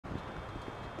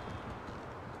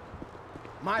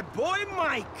My boy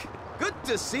Mike! Good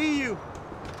to see you.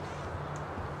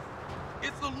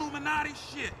 It's Illuminati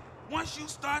shit. Once you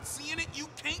start seeing it, you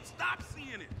can't stop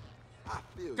seeing it. I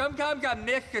feel you. Sometimes I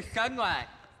miss the sunlight.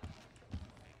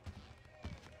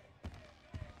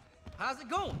 How's it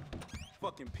going?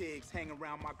 Fucking pigs hang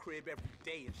around my crib every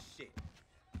day and shit.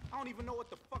 I don't even know what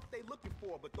the fuck they looking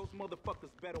for, but those motherfuckers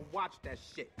better watch that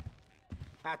shit.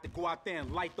 I have to go out there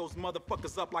and light those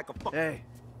motherfuckers up like a fuck. Hey,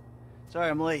 sorry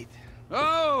I'm late.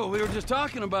 Oh, we were just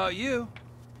talking about you.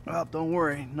 Well, don't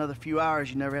worry. Another few hours,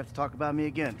 you never have to talk about me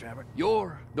again, Trevor.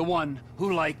 You're the one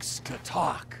who likes to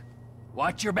talk.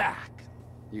 Watch your back,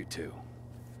 you two.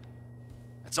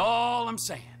 That's all I'm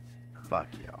saying. Fuck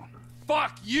you.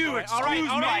 Fuck you, All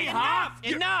right, huh?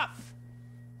 enough!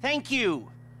 Thank you.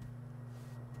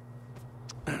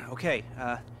 Okay,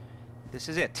 this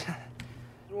is it.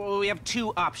 Well, we have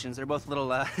two options. They're both a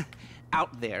little,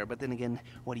 out there, but then again,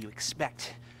 what do you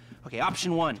expect? Okay,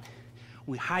 option one.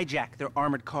 We hijack their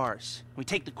armored cars. We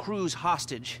take the crews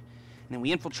hostage, and then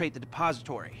we infiltrate the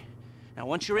depository. Now,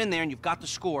 once you're in there and you've got the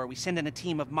score, we send in a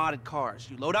team of modded cars.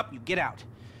 You load up, you get out.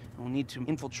 We'll need to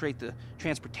infiltrate the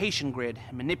transportation grid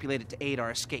and manipulate it to aid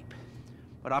our escape.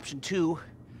 But option two,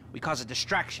 we cause a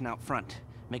distraction out front.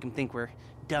 Make them think we're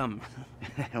dumb.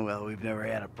 Well, we've never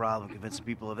had a problem convincing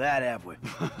people of that, have we?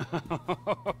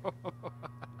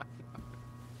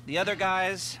 The other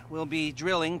guys will be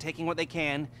drilling, taking what they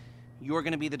can. You're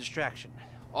gonna be the distraction.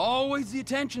 Always the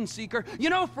attention seeker. You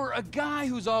know, for a guy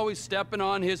who's always stepping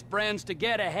on his friends to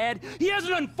get ahead, he has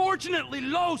an unfortunately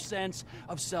low sense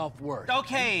of self-worth.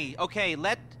 Okay,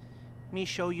 let me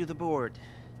show you the board.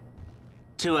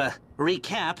 To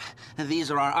recap,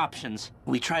 these are our options.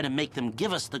 We try to make them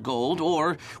give us the gold,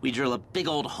 or we drill a big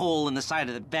old hole in the side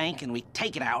of the bank and we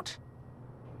take it out.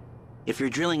 If you're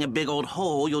drilling a big old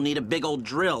hole, you'll need a big old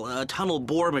drill, a tunnel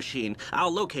bore machine.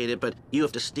 I'll locate it, but you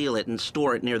have to steal it and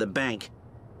store it near the bank.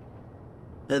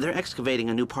 They're excavating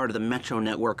a new part of the metro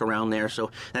network around there,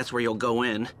 so that's where you'll go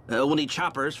in. We'll need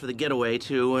choppers for the getaway,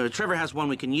 too. Trevor has one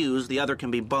we can use, the other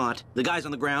can be bought. The guys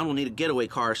on the ground will need a getaway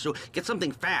car, so get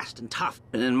something fast and tough,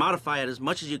 and then modify it as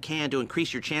much as you can to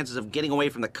increase your chances of getting away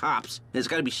from the cops. It's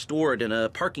gotta be stored in a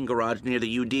parking garage near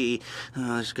the UD.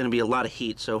 There's gonna be a lot of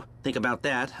heat, so think about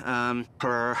that. I'm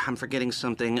forgetting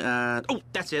something. Oh,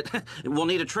 that's it. We'll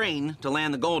need a train to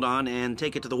land the gold on and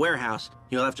take it to the warehouse.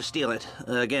 You'll have to steal it.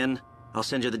 Again, I'll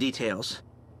send you the details.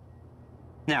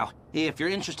 Now, if you're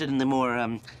interested in the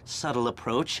more, subtle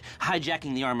approach,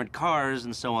 hijacking the armored cars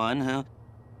and so on,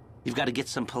 you've got to get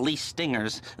some police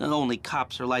stingers. Only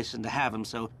cops are licensed to have them,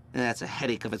 so that's a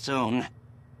headache of its own.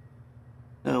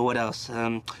 What else?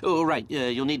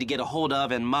 You'll need to get a hold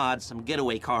of and mod some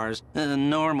getaway cars.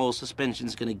 Normal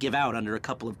suspension's gonna give out under a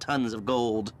couple of tons of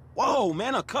gold. Whoa,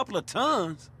 man, a couple of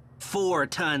tons? 4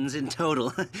 tons in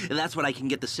total. That's what I can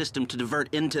get the system to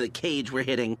divert into the cage we're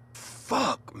hitting.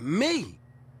 Fuck me.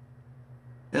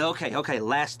 Okay,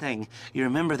 last thing. You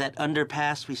remember that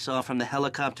underpass we saw from the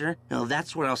helicopter? Well,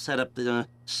 that's where I'll set up the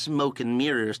smoke and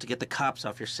mirrors to get the cops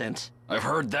off your scent. I've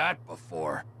heard that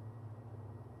before.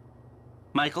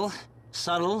 Michael,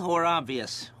 subtle or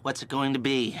obvious? What's it going to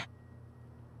be?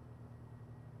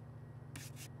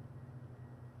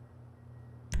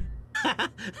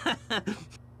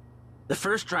 The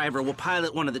first driver will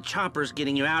pilot one of the choppers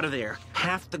getting you out of there.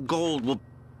 Half the gold will...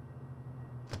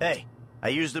 Hey, I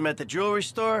used them at the jewelry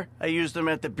store, I used them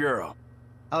at the bureau.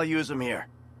 I'll use them here.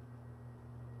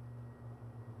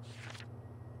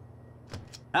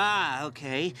 Ah,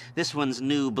 okay. This one's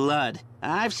new blood.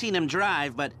 I've seen him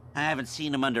drive, but I haven't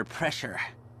seen him under pressure.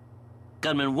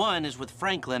 Gunman 1 is with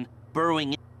Franklin,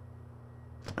 burrowing in...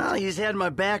 Well, he's had my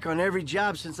back on every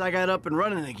job since I got up and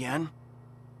running again.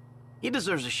 He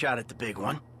deserves a shot at the big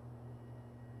one.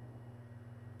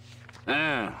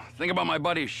 Think about my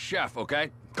buddy Chef,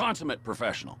 okay? Consummate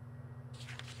professional.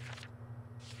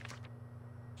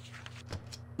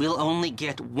 We'll only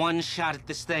get one shot at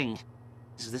this thing.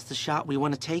 Is this the shot we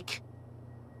want to take?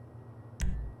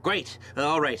 Great.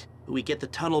 All right. We get the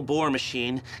tunnel bore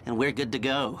machine, and we're good to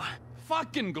go.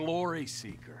 Fucking glory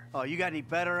seeker. Oh, you got any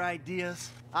better ideas?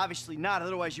 Obviously not,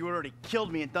 otherwise you would already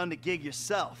killed me and done the gig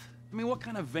yourself. I mean, what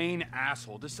kind of vain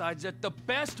asshole decides that the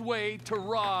best way to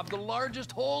rob the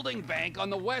largest holding bank on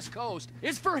the West Coast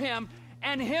is for him,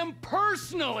 and him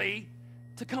personally,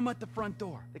 to come at the front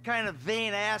door? The kind of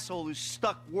vain asshole who's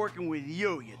stuck working with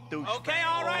you douchebag. Okay,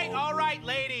 all right,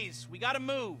 ladies. We gotta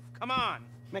move. Come on.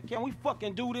 Man, can we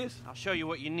fucking do this? I'll show you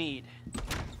what you need.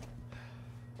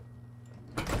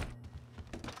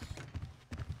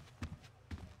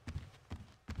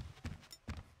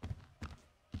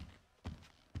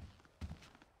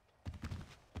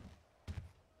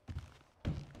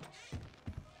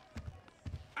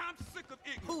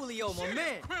 Julio, my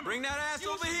man. Bring that ass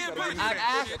over here, buddy. I'd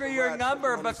ask for your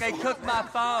number, but they took my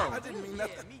phone. I didn't mean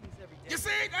nothing. You see?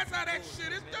 That's how that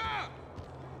shit is done.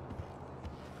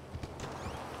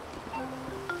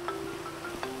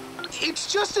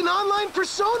 It's just an online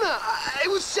persona. It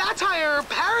was satire or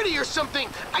parody or something.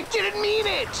 I didn't mean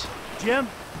it. Jim?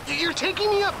 You're taking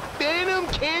me up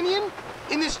Banham Canyon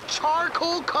in this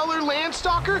charcoal color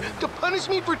landstalker to punish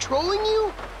me for trolling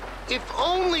you? If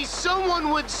only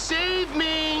someone would save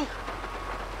me.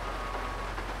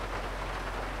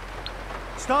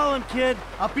 Stall him, kid.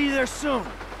 I'll be there soon.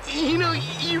 You know,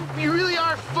 you really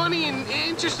are funny and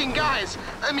interesting guys.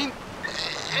 I mean,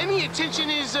 any attention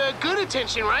is good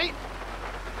attention, right?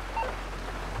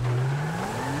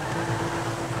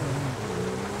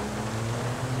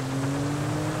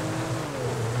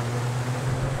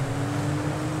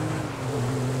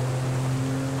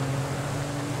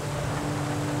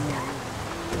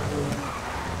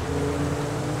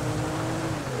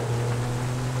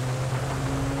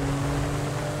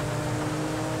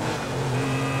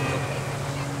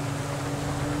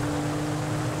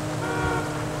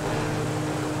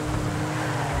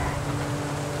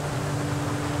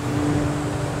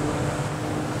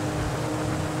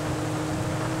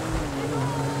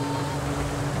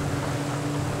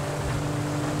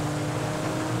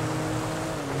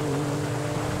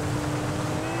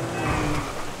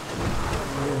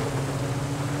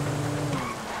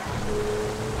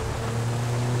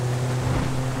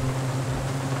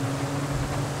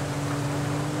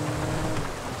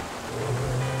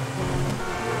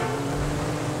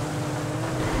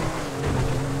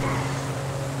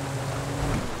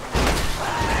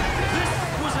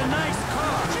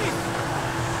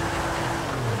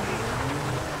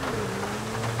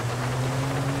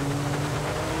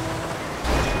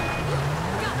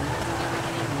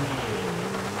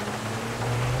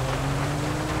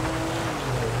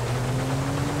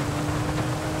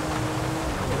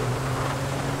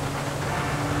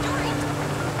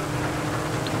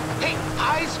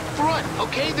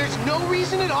 Okay, there's no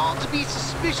reason at all to be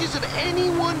suspicious of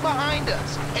anyone behind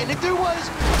us. And if there was,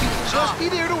 you'd just be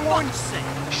there to warn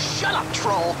you. Shut up,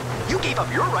 troll! You gave up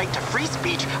your right to free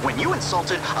speech when you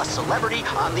insulted a celebrity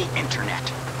on the internet.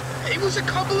 It was a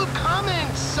couple of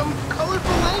comments, some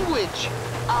colorful language.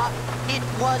 It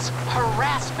was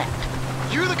harassment.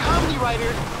 You're the comedy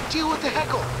writer. Deal with the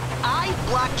heckle. I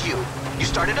blocked you. You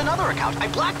started another account. I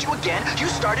blocked you again. You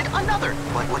started another.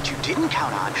 But what you didn't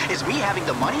count on is me having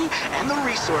the money and the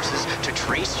resources to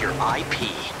trace your IP.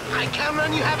 I count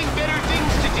on you having better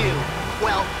things to do.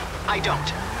 Well, I don't.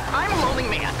 I'm a lonely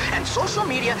man, and social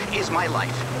media is my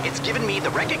life. It's given me the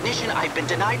recognition I've been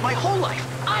denied my whole life.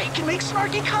 I can make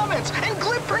snarky comments and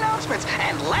glib pronouncements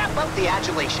and laugh out the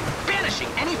adulation, banishing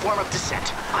any form of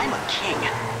dissent. I'm a king,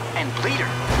 and Bleeder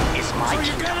is my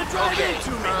kingdom. You're gonna drive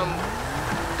into me.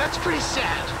 That's pretty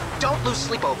sad. Don't lose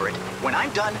sleep over it. When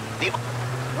I'm done, the...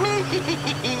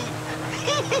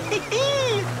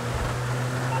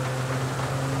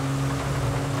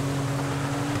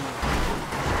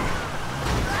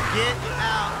 Get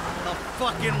out the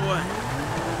fucking way.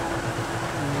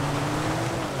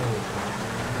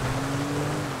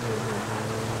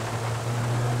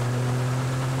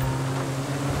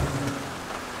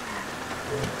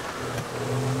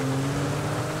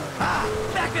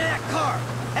 Back of that car!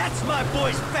 That's my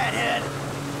boy's fathead!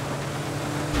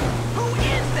 Who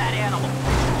is that animal?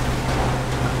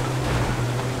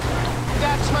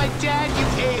 That's my dad, you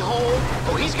a-hole.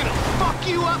 Oh, he's gonna fuck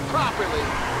you up properly.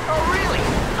 Oh, really?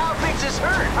 How big's his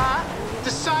hurt, huh?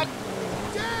 The side...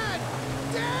 Dad!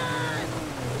 Dad!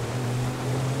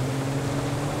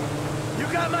 You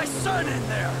got my son in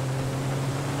there!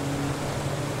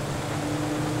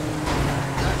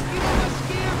 Just give him a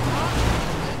scare, Pop.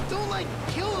 Don't, like,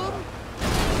 kill him.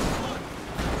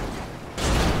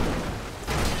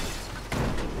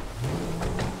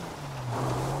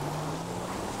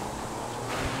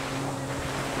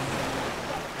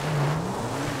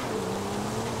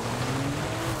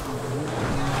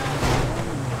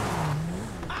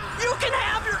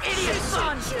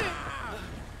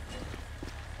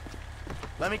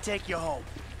 Let me take you home.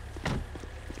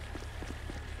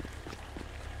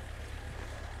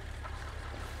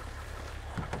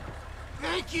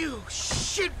 Thank you.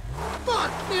 Shit.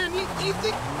 Fuck, man. Do you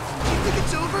think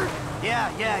it's over?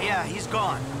 Yeah, he's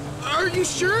gone. Are you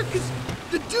sure? Because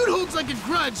the dude holds like a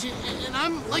grudge, and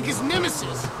I'm like his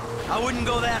nemesis. I wouldn't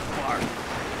go that far.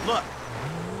 Look,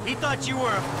 he thought you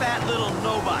were a fat little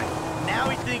nobody. Now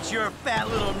he thinks you're a fat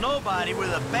little nobody with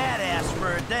a badass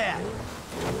for a dad.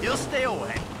 He'll stay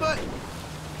away. But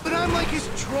I'm like his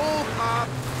troll, Pop.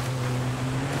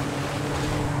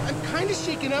 I'm kinda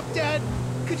shaken up, Dad.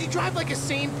 Could you drive like a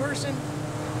sane person?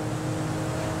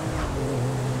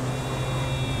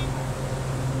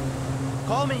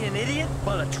 Call me an idiot,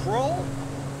 but a troll?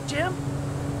 Jim?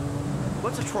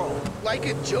 What's a troll? Like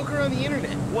a joker on the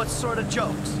internet. What sort of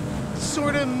jokes?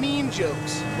 Sorta mean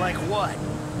jokes. Like what?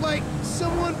 Like,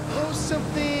 someone posts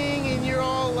something and you're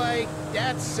all like,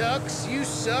 that sucks, you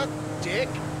suck, dick.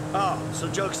 Oh, so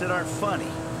jokes that aren't funny.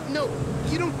 No,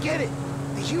 you don't get it.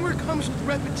 The humor comes with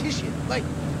repetition. Like,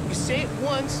 you say it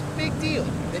once, big deal.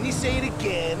 Then you say it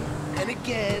again, and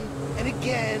again, and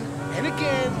again, and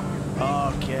again.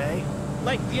 Okay.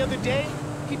 Like the other day,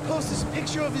 he posted this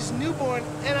picture of his newborn,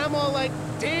 and I'm all like,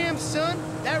 damn, son,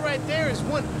 that right there is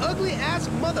one ugly-ass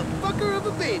motherfucker of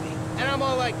a baby. And I'm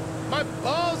all like, my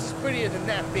balls is prettier than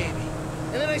that baby.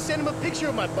 And then I sent him a picture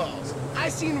of my balls. I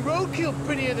seen roadkill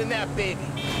prettier than that baby.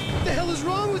 What the hell is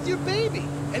wrong with your baby?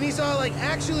 And he's all like,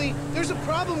 actually, there's a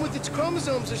problem with its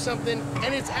chromosomes or something,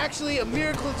 and it's actually a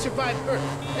miracle it survived birth.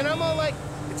 And I'm all like,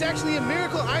 it's actually a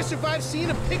miracle I survived seeing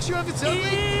a picture of its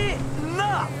ugly.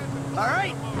 Enough! All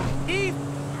right?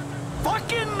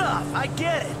 Fucking enough! I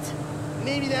get it.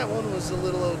 Maybe that one was a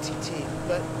little OTT,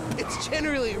 but it's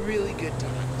generally really good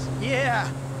times. Yeah,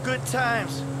 good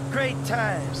times. Great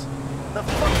times. The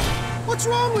fuck... What's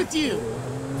wrong with you?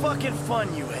 Fucking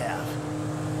fun you have.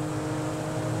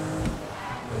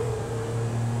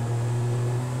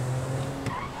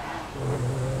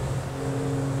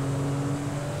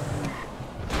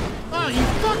 Oh, you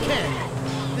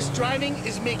fuckhead! This driving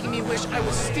is making me wish I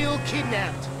was still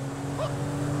kidnapped.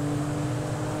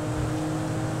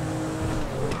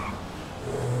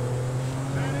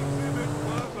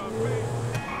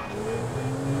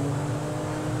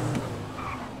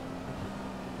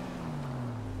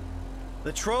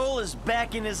 The troll is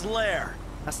back in his lair.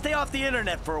 Now stay off the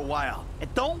internet for a while,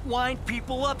 and don't wind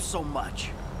people up so much.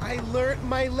 I learned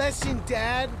my lesson,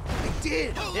 Dad. I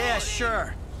did. Yeah,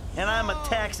 sure. And I'm a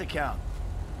tax account.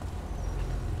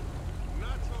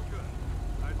 Not so good.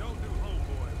 I don't do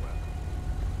homeboy well.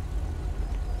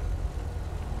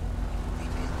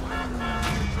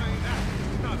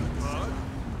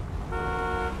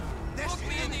 Look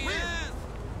me in the ass.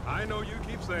 I know you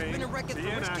keep saying, Been a record be for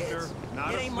an rich actor, kids.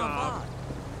 not It a ain't my snob. vibe.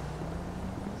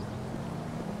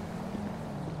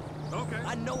 Okay.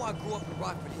 I know I grew up in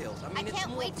Rockford Hills. I mean, I it's can't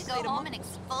more wait the to go state of home mind. and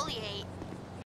exfoliate.